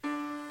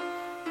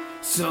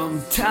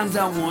Sometimes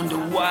I wonder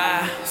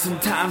why,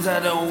 sometimes I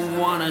don't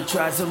wanna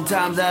try,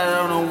 sometimes I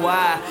don't know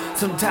why,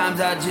 sometimes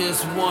I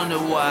just wonder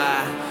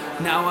why.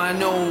 Now I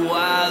know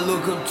why I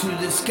look up to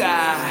the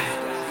sky.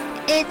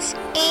 It's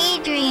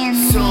Adrian.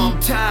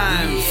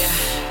 Sometimes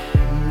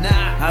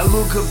I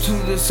look up to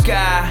the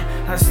sky,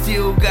 I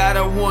still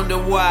gotta wonder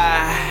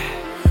why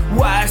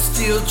I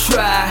still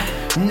try.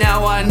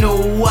 Now I know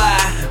why.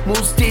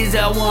 Most days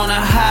I wanna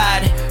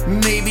hide,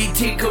 maybe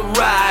take a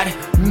ride,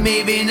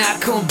 maybe not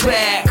come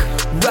back.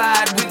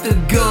 Ride with a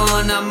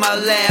gun on my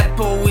lap,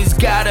 always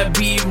gotta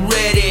be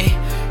ready.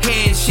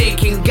 Hand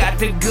shaking, got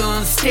the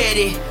gun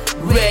steady,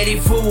 ready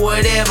for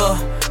whatever.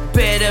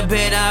 Better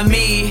bet on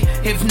me,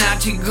 if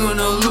not you're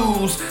gonna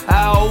lose.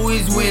 I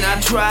always win, I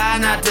try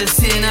not to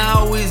sin, I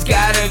always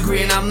gotta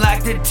grin. I'm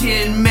like the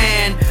Tin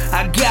Man,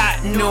 I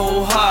got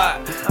no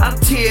heart, I'll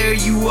tear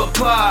you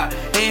apart.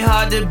 Ain't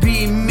hard to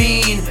be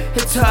mean,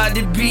 it's hard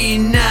to be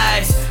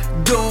nice.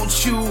 Don't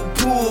shoot,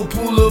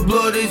 pool of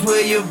blood is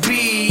where you'll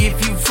be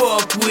if you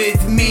fuck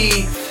with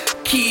me.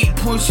 Keep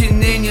pushing,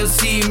 then you'll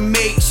see.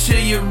 Make sure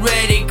you're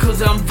ready,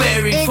 cause I'm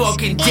very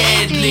fucking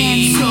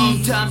deadly.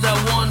 Sometimes I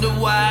wonder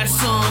why,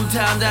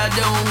 sometimes I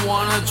don't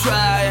wanna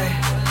try.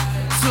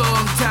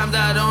 Sometimes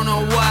I don't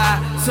know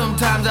why,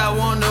 sometimes I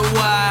wonder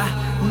why.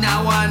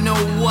 Now I know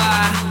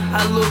why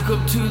I look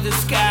up to the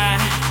sky.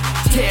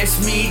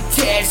 Test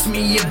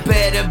me, you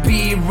better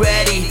be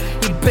ready.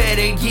 You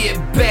better get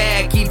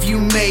back if you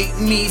make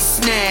me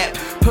snap.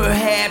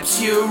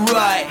 Perhaps you're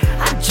right,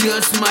 I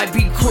just might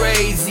be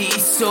crazy.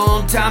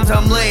 Sometimes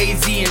I'm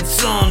lazy and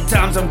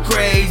sometimes I'm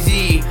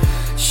crazy.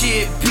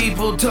 Shit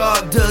people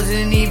talk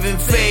doesn't even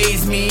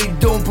faze me.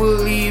 Don't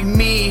believe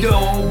me,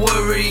 don't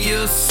worry,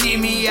 you'll see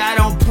me. I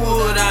don't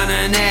put on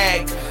an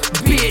act,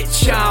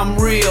 bitch, I'm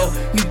real.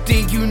 You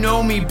think you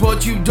know me,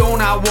 but you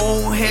don't. I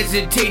won't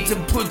hesitate to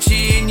put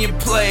you in your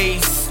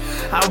place.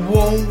 I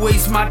won't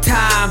waste my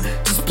time,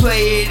 just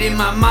play it in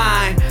my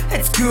mind.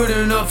 That's good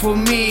enough for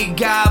me,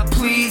 God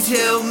please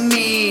help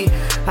me.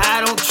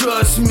 I don't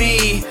trust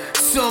me,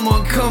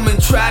 someone come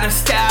and try to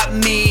stop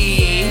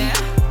me.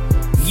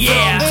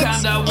 Yeah,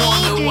 sometimes I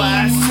wonder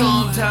why,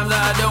 sometimes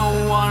I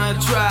don't wanna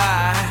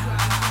try.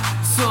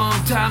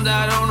 Sometimes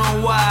I don't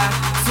know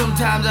why,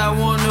 sometimes I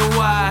wonder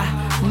why.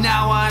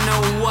 Now I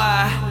know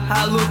why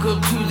I look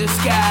up to the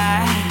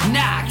sky.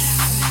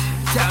 Noxus,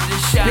 time to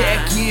shine.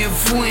 Back in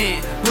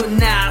Flint, but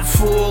not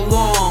for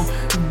long.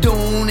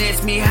 Don't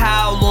ask me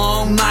how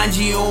long, mind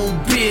your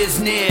own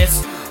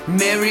business.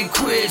 Merry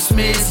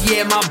Christmas,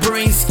 yeah, my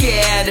brain's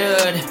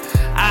scattered.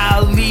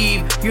 I'll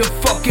leave your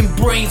fucking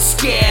brain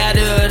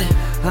scattered.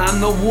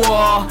 I'm the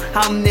wall,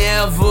 I'll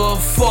never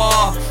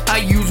fall.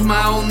 I use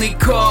my only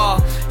car,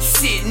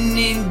 sitting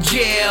in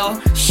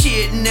jail.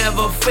 Shit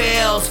never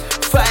fails,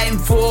 fighting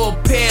for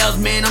pals.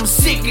 Man, I'm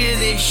sick of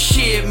this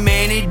shit,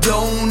 man, it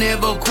don't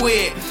ever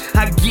quit.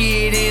 I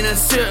get in a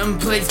certain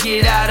place,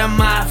 get out of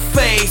my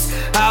face.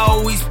 I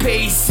always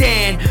pace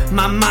and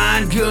my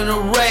mind gonna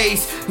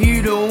race.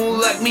 You don't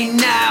like me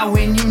now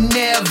and you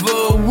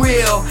never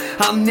will.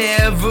 I'll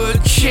never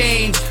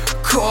change,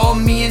 call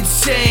me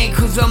insane,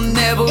 cause I'm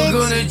never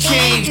gonna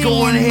change.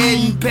 Go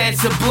ahead and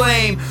pass the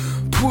blame,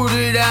 put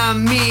it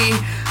on me.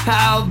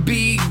 I'll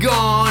be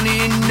gone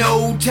in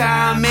no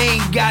time,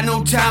 ain't got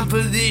no time for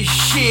this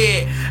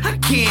shit. I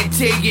can't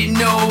take it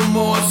no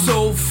more,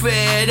 so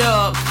fed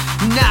up,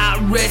 not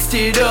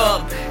rested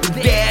up.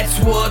 That's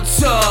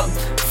what's up,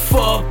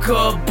 fuck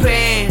up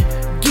and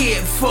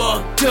get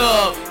fucked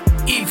up.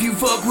 If you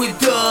fuck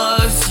with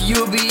us,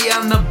 you'll be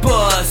on the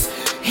bus.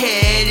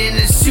 Head in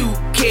a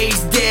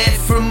suitcase,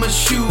 death from a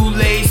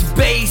shoelace.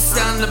 Bass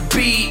on the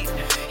beat,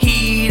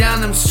 heat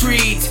on them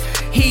streets.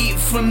 Heat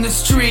from the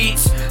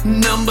streets,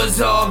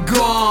 numbers all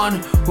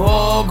gone,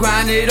 all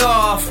grinded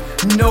off.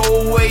 No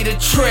way to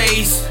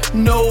trace,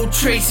 no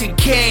trace of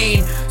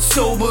Cain.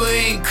 Sober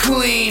and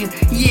clean,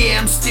 yeah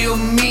I'm still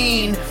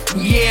mean,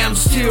 yeah I'm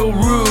still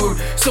rude.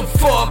 So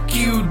fuck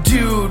you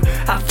dude,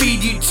 I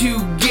feed you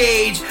to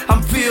gauge.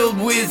 I'm filled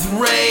with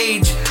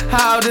rage,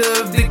 out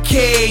of the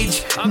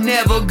cage. I'm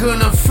never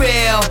gonna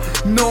fail,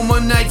 no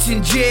more nights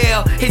in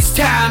jail. It's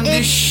time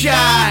to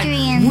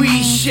shine,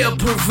 we shall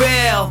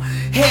prevail.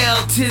 Hail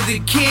to the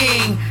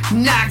king,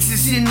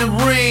 Noxus in the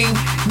ring,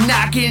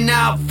 knocking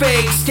out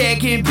fake,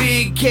 stacking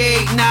big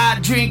cake.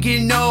 Not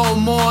drinking no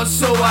more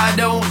so I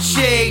don't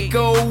shake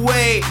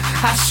away.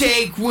 I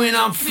shake when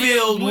I'm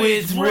filled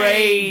with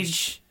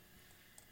rage.